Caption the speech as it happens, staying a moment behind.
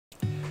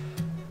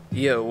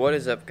Yo, what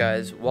is up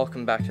guys?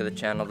 Welcome back to the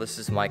channel. This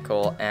is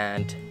Michael,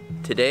 and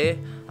today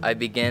I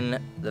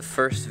begin the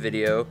first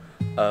video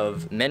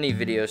of many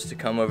videos to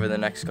come over the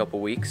next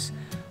couple weeks.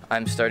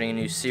 I'm starting a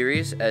new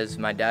series as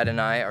my dad and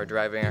I are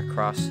driving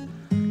across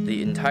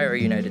the entire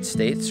United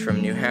States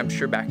from New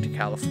Hampshire back to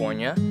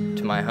California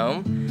to my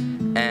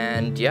home.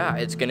 And yeah,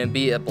 it's gonna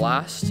be a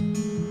blast.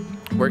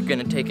 We're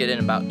gonna take it in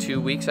about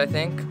 2 weeks, I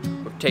think.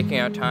 We're taking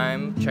our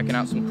time, checking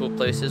out some cool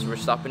places. We're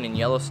stopping in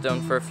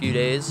Yellowstone for a few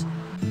days.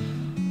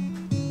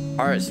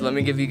 Alright, so let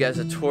me give you guys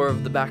a tour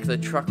of the back of the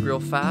truck real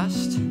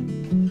fast. We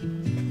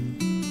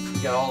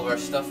got all of our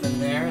stuff in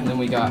there, and then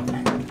we got a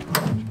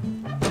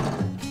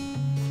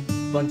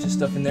bunch of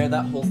stuff in there.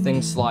 That whole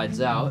thing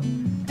slides out,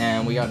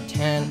 and we got a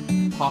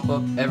tent,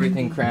 pop-up,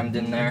 everything crammed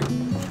in there.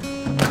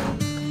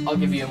 I'll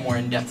give you a more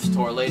in-depth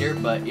tour later,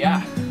 but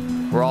yeah,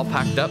 we're all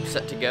packed up,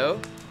 set to go.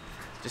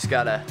 Just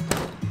gotta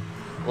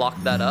lock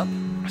that up.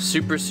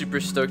 Super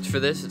stoked for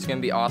this. It's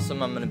gonna be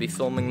awesome. I'm gonna be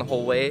filming the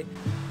whole way.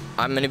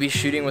 I'm gonna be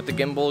shooting with the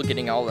gimbal,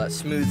 getting all that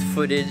smooth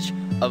footage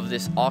of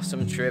this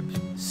awesome trip.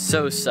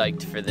 So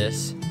psyched for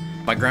this.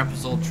 My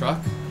grandpa's old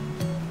truck.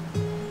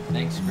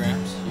 Thanks,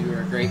 Gramps. You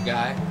are a great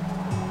guy.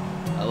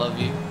 I love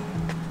you.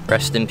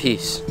 Rest in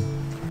peace.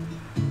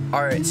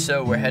 Alright,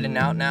 so we're heading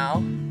out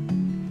now.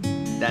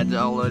 Dad's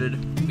all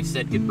loaded. We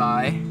said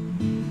goodbye.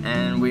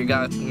 And we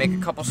gotta make a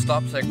couple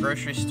stops at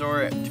grocery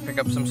store to pick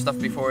up some stuff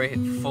before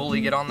we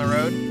fully get on the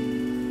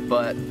road.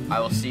 But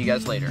I will see you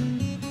guys later.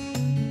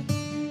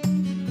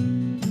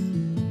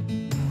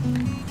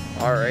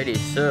 Alrighty,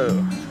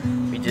 so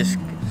we just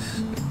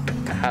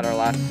had our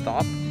last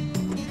stop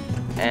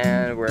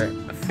and we're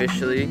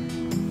officially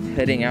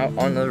heading out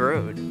on the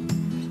road.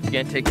 It's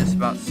gonna take us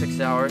about 6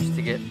 hours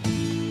to get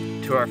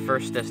to our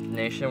first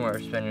destination where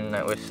we're spending the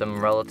night with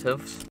some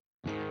relatives.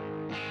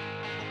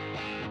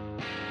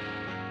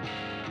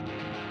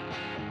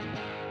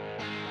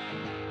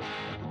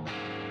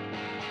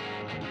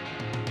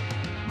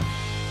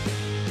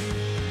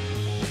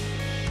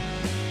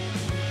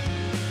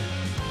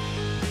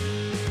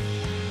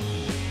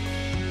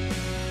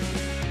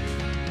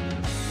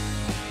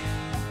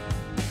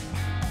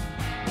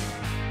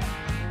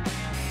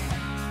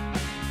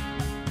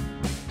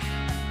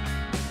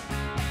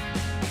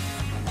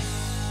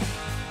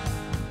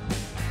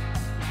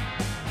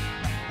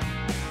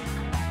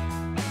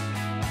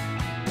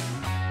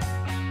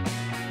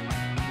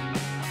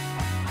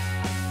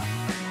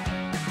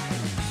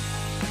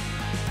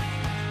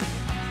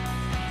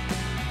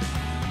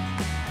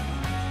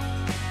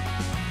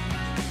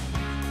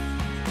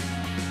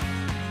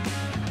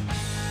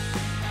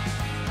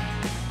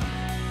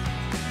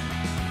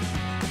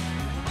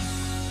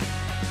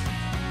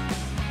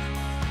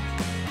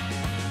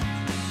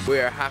 We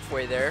are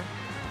halfway there,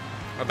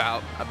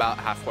 about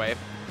halfway,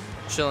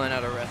 chilling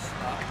at a rest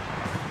stop,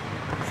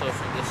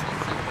 social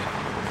distancing,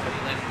 but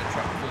letting the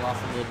truck cool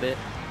off a little bit,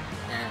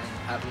 and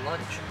having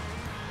lunch.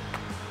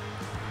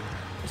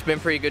 It's been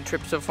a pretty good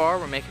trip so far.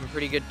 We're making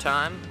pretty good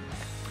time.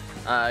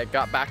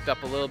 Got backed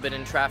up a little bit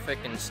in traffic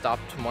and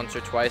stopped once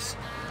or twice,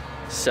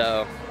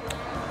 so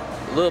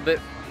a little bit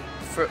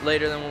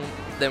later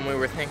than we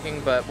were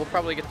thinking, but we'll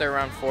probably get there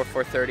around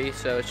 4:30,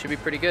 so it should be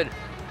pretty good.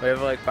 We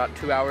have like about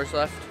 2 hours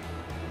left.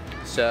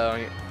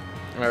 So,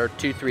 or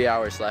 2-3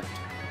 hours left.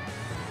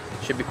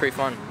 Should be pretty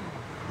fun.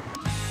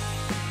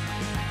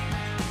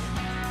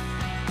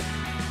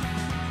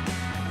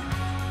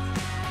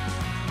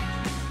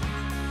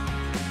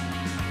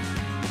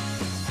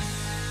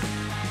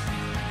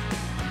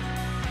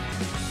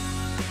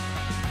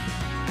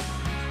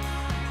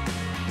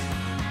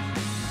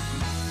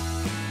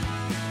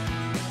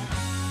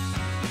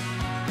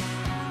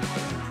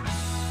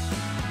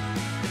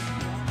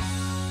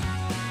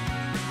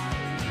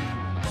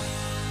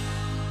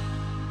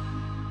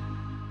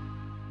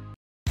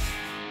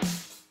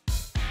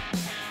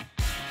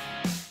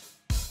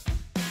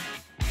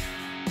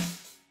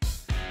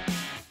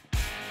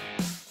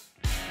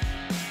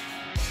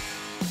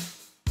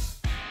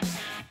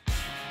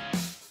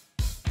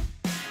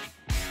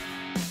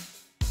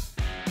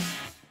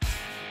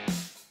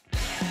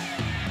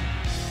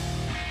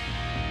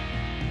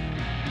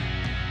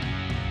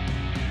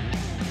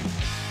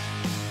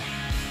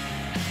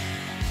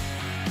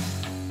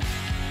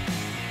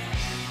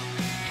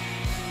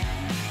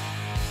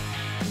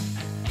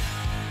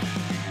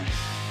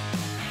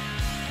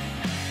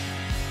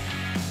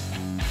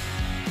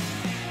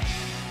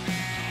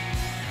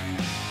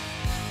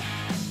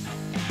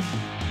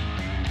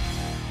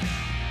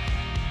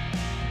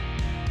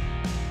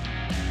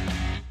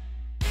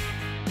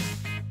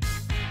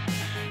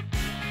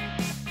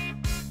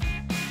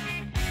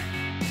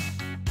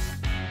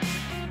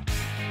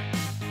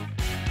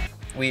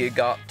 We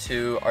got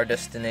to our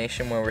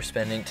destination where we're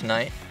spending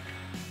tonight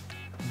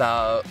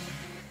about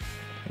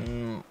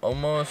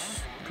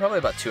probably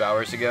about 2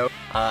 hours ago.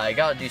 I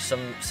got to do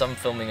some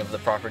filming of the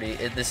property.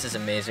 This is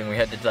amazing. We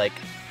had to like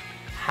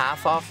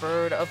half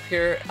off-road up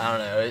here. I don't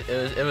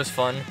know. It was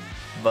fun,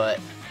 but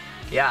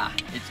yeah,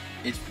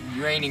 it's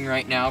raining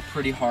right now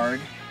pretty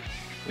hard.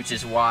 which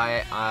is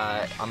why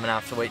I'm gonna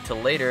have to wait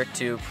till later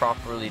to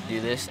properly do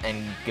this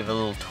and give a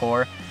little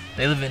tour.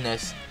 They live in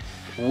this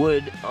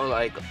wood,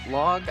 like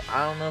log,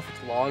 I don't know if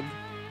it's log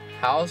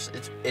house.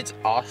 It's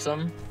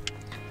awesome.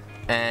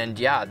 And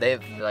yeah, they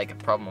have like a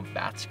problem with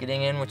bats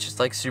getting in, which is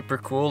like super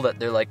cool that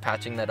they're like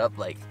patching that up.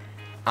 Like,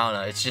 I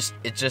don't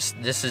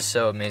know, this is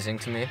so amazing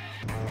to me.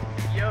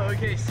 Yo,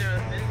 okay, so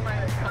this is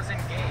my cousin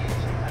Gage.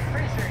 I'm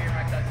pretty sure you're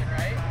my cousin,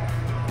 right?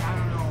 I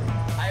don't know.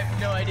 I have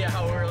no idea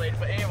how we're related,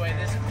 but anyway,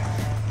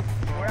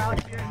 we're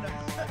out here in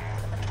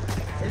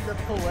the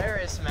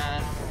Polaris,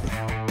 man.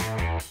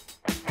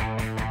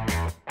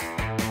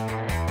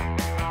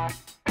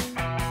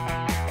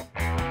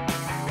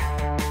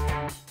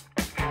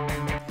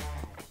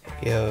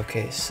 Yo,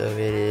 okay, so it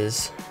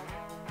is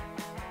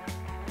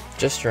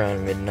just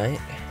around midnight,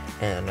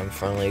 and I'm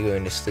finally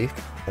going to sleep.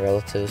 My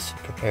relatives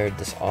prepared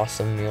this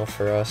awesome meal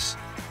for us.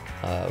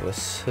 Was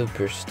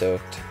super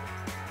stoked.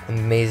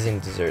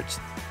 Amazing desserts.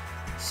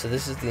 So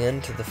this is the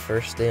end to the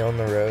first day on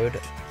the road.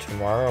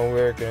 Tomorrow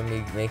we're going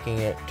to be making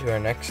it to our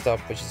next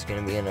stop, which is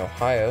going to be in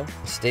Ohio.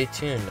 Stay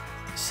tuned.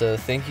 So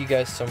thank you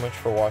guys so much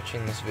for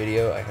watching this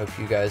video. I hope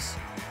you guys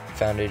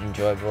found it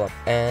enjoyable,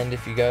 and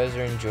if you guys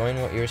are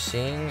enjoying what you're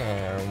seeing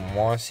and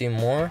want to see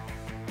more,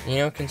 you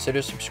know,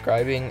 consider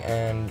subscribing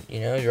and,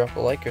 you know, drop a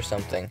like or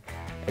something.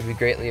 It'd be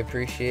greatly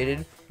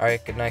appreciated.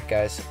 Alright, good night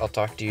guys. I'll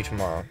talk to you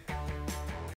tomorrow.